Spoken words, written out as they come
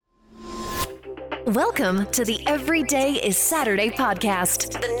Welcome to the Every Day is Saturday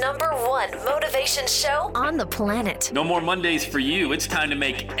podcast, the #1 motivation show on the planet. No more Mondays for you. It's time to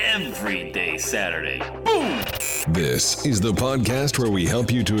make every day Saturday. Boom! This is the podcast where we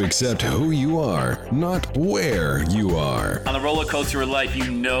help you to accept who you are, not where you are. On the roller coaster of life,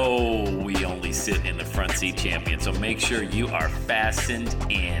 you know we only sit in the front seat, champion. So make sure you are fastened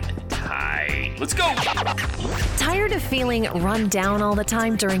in tight. Let's go! Tired of feeling run down all the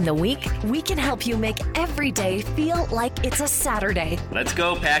time during the week? We can help you make every day feel like it's a Saturday. Let's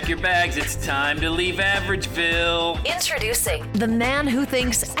go. Pack your bags. It's time to leave Averageville. Introducing the man who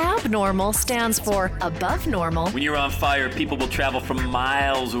thinks abnormal stands for above normal. When you're on fire, people will travel from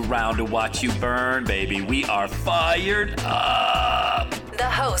miles around to watch you burn, baby. We are fired up. The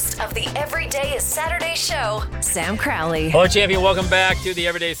host of the Every Day is Saturday show, Sam Crowley. Hello, champion. Welcome back to the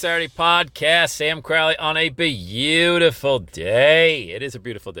Everyday Saturday podcast. Sam Crowley on a beautiful day. It is a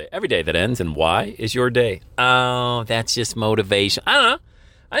beautiful day. Every day that ends and why is your day. Oh, that's just motivation. I don't know.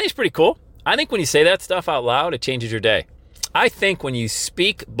 I think it's pretty cool. I think when you say that stuff out loud, it changes your day. I think when you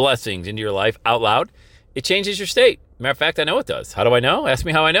speak blessings into your life out loud, it changes your state. Matter of fact, I know it does. How do I know? Ask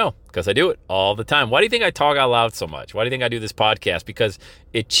me how I know. Because I do it all the time. Why do you think I talk out loud so much? Why do you think I do this podcast? Because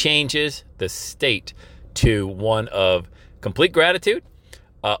it changes the state to one of complete gratitude,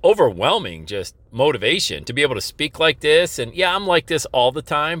 overwhelming just motivation to be able to speak like this. And yeah, I'm like this all the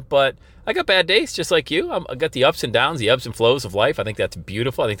time, but I got bad days just like you. I got the ups and downs, the ebbs and flows of life. I think that's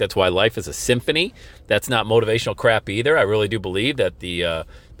beautiful. I think that's why life is a symphony. That's not motivational crap either. I really do believe that the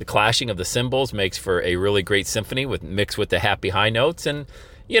clashing of the cymbals makes for a really great symphony mixed with the happy high notes. And,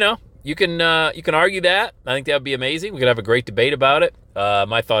 you know, you can argue that. I think that would be amazing. We could have a great debate about it.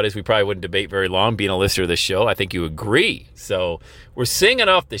 My thought is we probably wouldn't debate very long being a listener of this show. I think you agree. So we're singing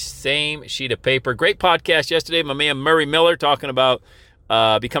off the same sheet of paper. Great podcast yesterday. My man Murray Miller talking about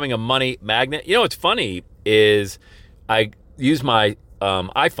becoming a money magnet. You know what's funny is I use my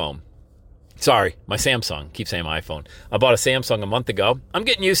iPhone. Sorry, my Samsung. Keep saying my iPhone. I bought a Samsung a month ago. I'm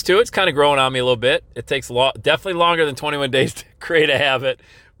getting used to it. It's kind of growing on me a little bit. It takes definitely longer than 21 days to create a habit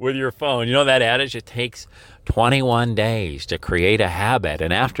with your phone. You know that adage? It takes 21 days to create a habit.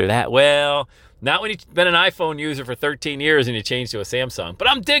 And after that, well, not when you've been an iPhone user for 13 years and you change to a Samsung. But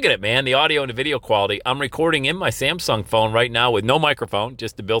I'm digging it, man. The audio and the video quality. I'm recording in my Samsung phone right now with no microphone,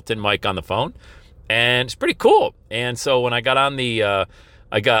 just the built-in mic on the phone. And it's pretty cool. And so when I got on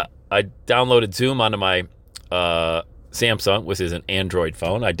I downloaded Zoom onto my Samsung, which is an Android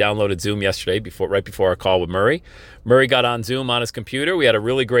phone. I downloaded Zoom yesterday right before our call with Murray. Murray got on Zoom on his computer. We had a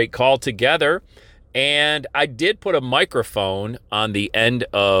really great call together. And I did put a microphone on the end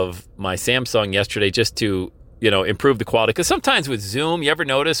of my Samsung yesterday just to, improve the quality. Because sometimes with Zoom, you ever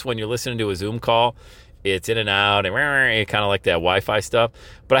notice when you're listening to a Zoom call, it's in and out and kind of like that Wi-Fi stuff.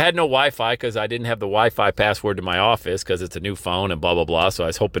 But I had no Wi-Fi because I didn't have the Wi-Fi password to my office because it's a new phone and blah, blah, blah. So I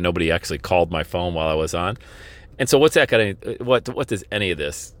was hoping nobody actually called my phone while I was on. And so what's that got what does any of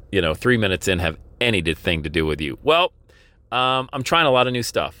this, 3 minutes in have anything to do with you? Well, I'm trying a lot of new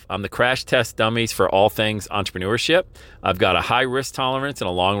stuff. I'm the crash test dummies for all things entrepreneurship. I've got a high risk tolerance and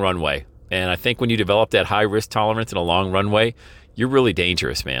a long runway. And I think when you develop that high risk tolerance and a long runway, you're really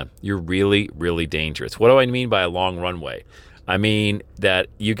dangerous, man. You're really, really dangerous. What do I mean by a long runway? I mean that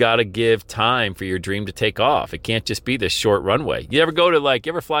you got to give time for your dream to take off. It can't just be this short runway. You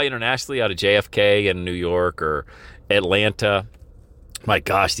ever fly internationally out of JFK in New York or Atlanta? My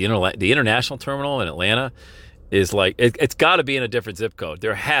gosh, the international terminal in Atlanta is like, it's got to be in a different zip code.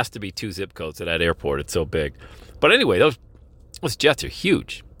 There has to be 2 zip codes at that airport. It's so big. But anyway, those jets are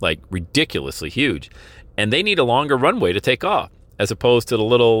huge, like ridiculously huge. And they need a longer runway to take off, as opposed to the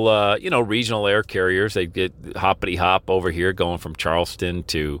little, regional air carriers. They get hoppity hop over here going from Charleston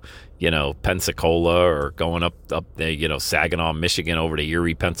to, Pensacola, or going up Saginaw, Michigan over to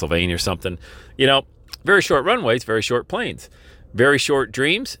Erie, Pennsylvania or something. Very short runways, very short planes. Very short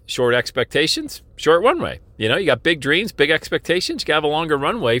dreams, short expectations, short runway. You got big dreams, big expectations. You got to have a longer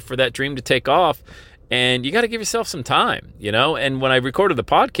runway for that dream to take off. And you got to give yourself some time, And when I recorded the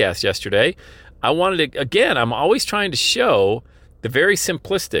podcast yesterday, I wanted to, again, I'm always trying to show the very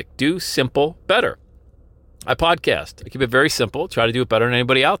simplistic, do simple better. I podcast. I keep it very simple, try to do it better than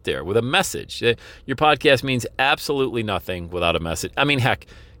anybody out there with a message. Your podcast means absolutely nothing without a message. I mean, heck,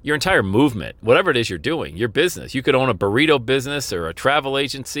 your entire movement, whatever it is you're doing, your business. You could own a burrito business or a travel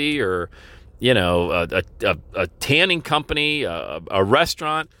agency or, a tanning company, a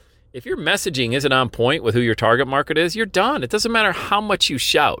restaurant. If your messaging isn't on point with who your target market is, you're done. It doesn't matter how much you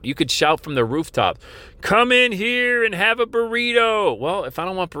shout. You could shout from the rooftop, come in here and have a burrito. Well, if I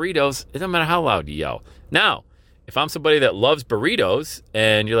don't want burritos, it doesn't matter how loud you yell. Now, If I'm somebody that loves burritos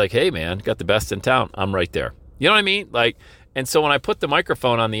and you're like, hey, man, got the best in town, I'm right there. You know what I mean? Like, and so when I put the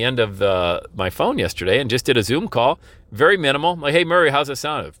microphone on the end of my phone yesterday and just did a Zoom call, very minimal. I'm like, hey, Murray, how's it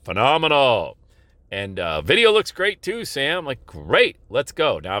sound? Phenomenal. And video looks great too, Sam. I'm like, great, let's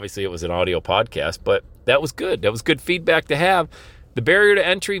go. Now, obviously, it was an audio podcast, but that was good. That was good feedback to have. The barrier to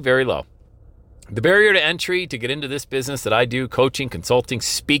entry, very low. The barrier to entry to get into this business that I do, coaching, consulting,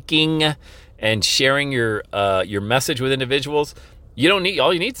 speaking, and sharing your message with individuals, you don't need,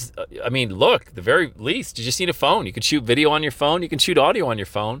 all you need is, look, the very least, you just need a phone. You can shoot video on your phone. You can shoot audio on your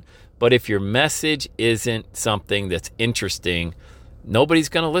phone. But if your message isn't something that's interesting, nobody's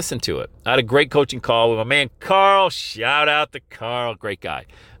going to listen to it. I had a great coaching call with my man, Carl. Shout out to Carl. Great guy.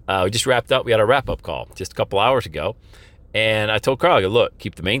 We just wrapped up. We had a wrap-up call just a couple hours ago. And I told Carl, I go, look,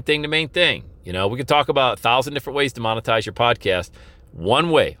 keep the main thing the main thing. You know, we can talk about 1,000 different ways to monetize your podcast. One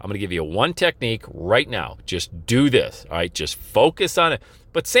way, I'm going to give you one technique right now. Just do this, all right? Just focus on it.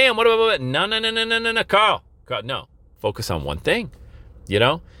 But Sam, what about, no, Carl, no. Focus on one thing, you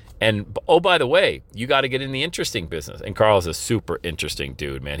know? And, oh, by the way, you got to get in the interesting business. And Carl is a super interesting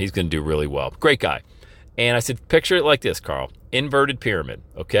dude, man. He's going to do really well. Great guy. And I said, picture it like this, Carl. Inverted pyramid,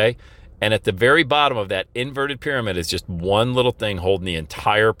 okay? And at the very bottom of that inverted pyramid is just one little thing holding the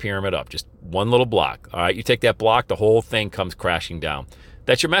entire pyramid up, just one little block. All right, you take that block, the whole thing comes crashing down.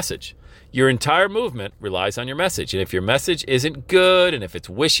 That's your message. Your entire movement relies on your message. And if your message isn't good, and if it's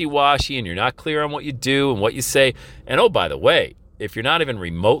wishy-washy, and you're not clear on what you do and what you say, and oh, by the way, if you're not even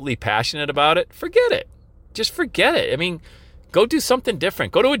remotely passionate about it, forget it. Just forget it. I mean, go do something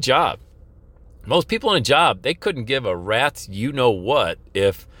different. Go to a job. Most people in a job, they couldn't give a rat's you-know-what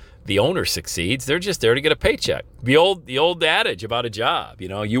if the owner succeeds. They're just there to get a paycheck. The old adage about a job, you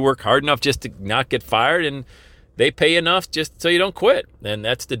know, you work hard enough just to not get fired, and they pay enough just so you don't quit. And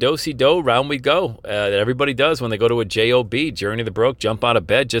that's the do-si-do, round we go, that everybody does when they go to a J-O-B, journey of the broke, jump out of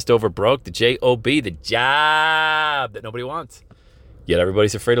bed just over broke, the J-O-B, the job that nobody wants. Yet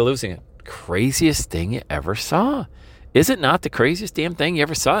everybody's afraid of losing it. Craziest thing you ever saw. Is it not the craziest damn thing you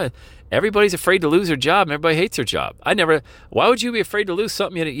ever saw? Everybody's afraid to lose their job, and everybody hates their job. Why would you be afraid to lose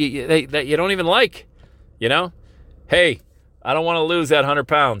something that you don't even like? You know? Hey, I don't want to lose that 100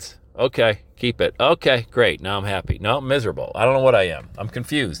 pounds. Okay, keep it. Okay, great. Now I'm happy. No, I'm miserable. I don't know what I am. I'm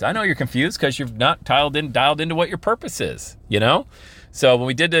confused. I know you're confused because you've not dialed into what your purpose is, you know? So when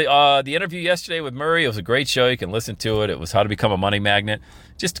we did the interview yesterday with Murray, it was a great show. You can listen to it. It was how to become a money magnet.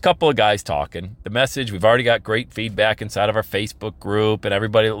 Just a couple of guys talking. The message, we've already got great feedback inside of our Facebook group and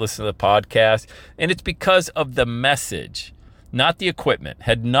everybody that listens to the podcast. And it's because of the message, not the equipment.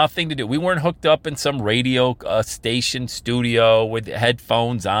 Had nothing to do. We weren't hooked up in some radio station studio with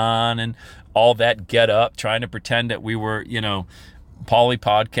headphones on and all that get up, trying to pretend that we were, you know, Paulie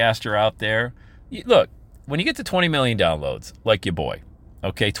podcaster out there. Look, when you get to 20 million downloads, like your boy,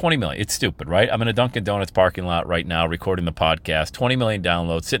 okay, 20 million, it's stupid, right? I'm in a Dunkin' Donuts parking lot right now recording the podcast, 20 million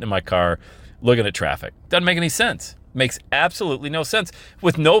downloads, sitting in my car, looking at traffic. Doesn't make any sense. Makes absolutely no sense.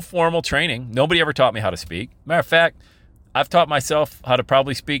 With no formal training, nobody ever taught me how to speak. Matter of fact, I've taught myself how to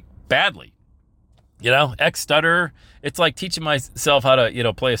probably speak badly. You know, ex-stutterer. It's like teaching myself how to, you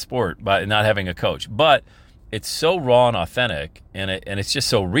know, play a sport by not having a coach. But it's so raw and authentic, and it's just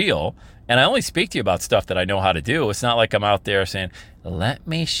so real. And I only speak to you about stuff that I know how to do. It's not like I'm out there saying, let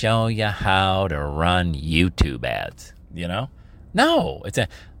me show you how to run YouTube ads, you know? No, it's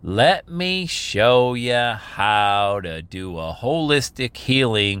let me show you how to do a holistic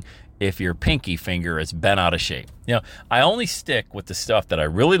healing if your pinky finger is bent out of shape. You know, I only stick with the stuff that I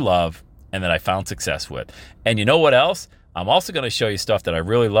really love and that I found success with. And you know what else? I'm also going to show you stuff that I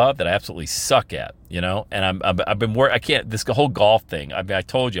really love that I absolutely suck at, you know? And I've been working, I can't, this whole golf thing, I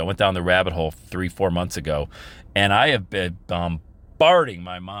told you, I went down the rabbit hole 3-4 months ago, and I have been bombarding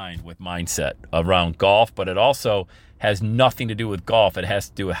my mind with mindset around golf, but it also has nothing to do with golf. It has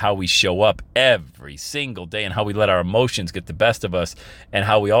to do with how we show up every single day and how we let our emotions get the best of us and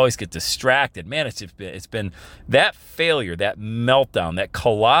how we always get distracted. Man, it's been that failure, that meltdown, that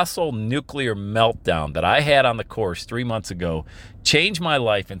colossal nuclear meltdown that I had on the course 3 months ago changed my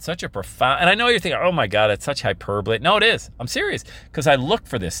life in such a profound, and I know you're thinking, oh my God, that's such hyperbole. No, it is. I'm serious, because I look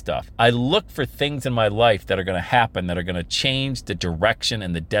for this stuff. I look for things in my life that are going to happen, that are going to change the direction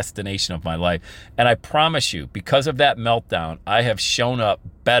and the destination of my life. And I promise you, because of that meltdown, I have shown up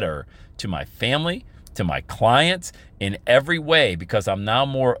better to my family, to my clients, in every way, because I'm now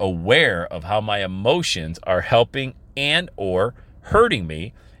more aware of how my emotions are helping and or hurting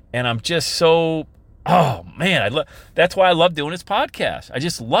me. And I'm just so, oh man, that's why I love doing this podcast. I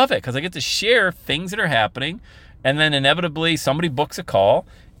just love it, because I get to share things that are happening, and then inevitably somebody books a call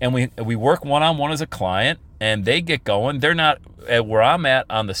and we work one-on-one as a client, and they get going. They're not at where I'm at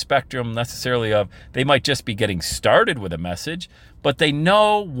on the spectrum necessarily of, they might just be getting started with a message, but they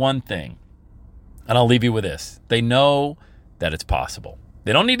know one thing. And I'll leave you with this. They know that it's possible.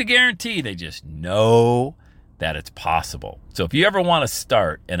 They don't need to guarantee. They just know that it's possible. So if you ever want to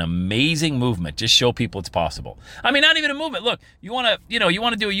start an amazing movement, just show people it's possible. I mean, not even a movement. Look, you want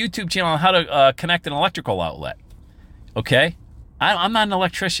to do a YouTube channel on how to connect an electrical outlet. Okay? I'm not an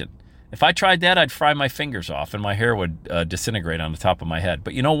electrician. If I tried that, I'd fry my fingers off and my hair would disintegrate on the top of my head.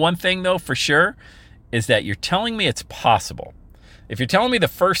 But you know one thing, though, for sure, is that you're telling me it's possible. If you're telling me the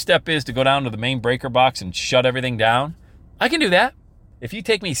first step is to go down to the main breaker box and shut everything down, I can do that. If you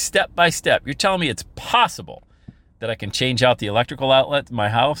take me step by step, you're telling me it's possible that I can change out the electrical outlet in my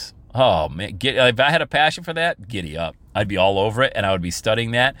house. Oh, man, if I had a passion for that, giddy up. I'd be all over it, and I would be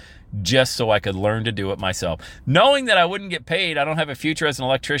studying that just so I could learn to do it myself. Knowing that I wouldn't get paid, I don't have a future as an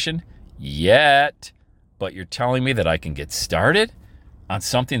electrician yet, but you're telling me that I can get started on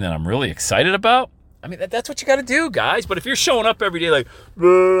something that I'm really excited about? I mean, that's what you got to do, guys. But if you're showing up every day like,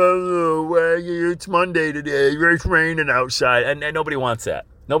 it's Monday today, it's raining outside, and nobody wants that.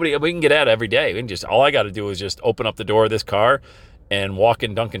 We can get at it every day. All I got to do is just open up the door of this car and walk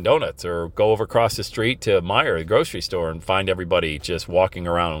in Dunkin' Donuts or go over across the street to Meijer, the grocery store, and find everybody just walking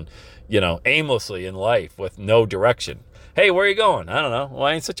around, aimlessly in life with no direction. Hey, where are you going? I don't know.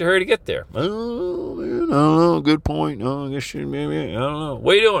 Why in such a hurry to get there? Oh, I don't know. Good point. No, I guess maybe. I don't know.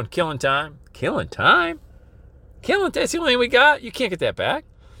 What are you doing? Killing time? Killing time? That's the only thing we got? You can't get that back.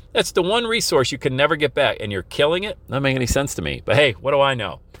 That's the one resource you can never get back, and you're killing it? That doesn't make any sense to me. But hey, what do I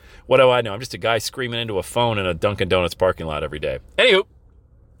know? I'm just a guy screaming into a phone in a Dunkin' Donuts parking lot every day. Anywho,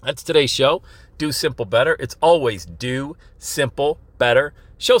 that's today's show. Do simple better. It's always do simple better.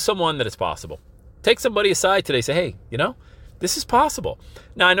 Show someone that it's possible. Take somebody aside today. Say, hey, this is possible.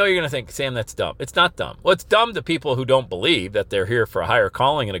 Now, I know you're going to think, Sam, that's dumb. It's not dumb. Well, it's dumb to people who don't believe that they're here for a higher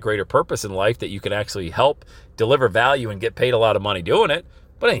calling and a greater purpose in life, that you can actually help deliver value and get paid a lot of money doing it.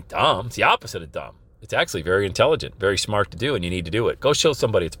 But it ain't dumb. It's the opposite of dumb. It's actually very intelligent, very smart to do, and you need to do it. Go show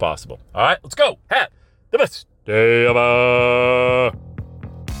somebody it's possible. All right, let's go. Have the best day ever.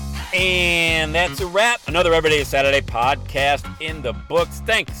 And that's a wrap. Another Everyday is Saturday podcast in the books.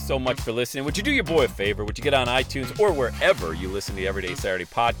 Thanks so much for listening. Would you do your boy a favor? Would you get on iTunes or wherever you listen to the Everyday Saturday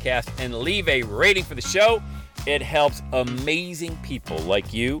podcast and leave a rating for the show? It helps amazing people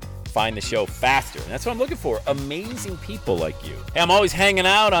like you find the show faster. And that's what I'm looking for, amazing people like you. Hey, I'm always hanging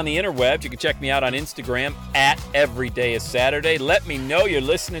out on the interwebs. You can check me out on Instagram at Everyday is Saturday. Let me know you're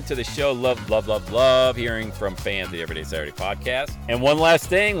listening to the show. Love hearing from fans of the Everyday Saturday podcast. And one last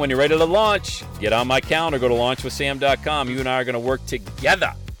thing, when you're ready to launch, get on my calendar, go to launchwithsam.com. You and I are going to work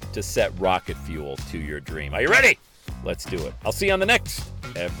together to set rocket fuel to your dream. Are you ready? Let's do it. I'll see you on the next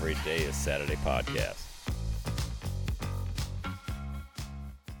Everyday is Saturday podcast.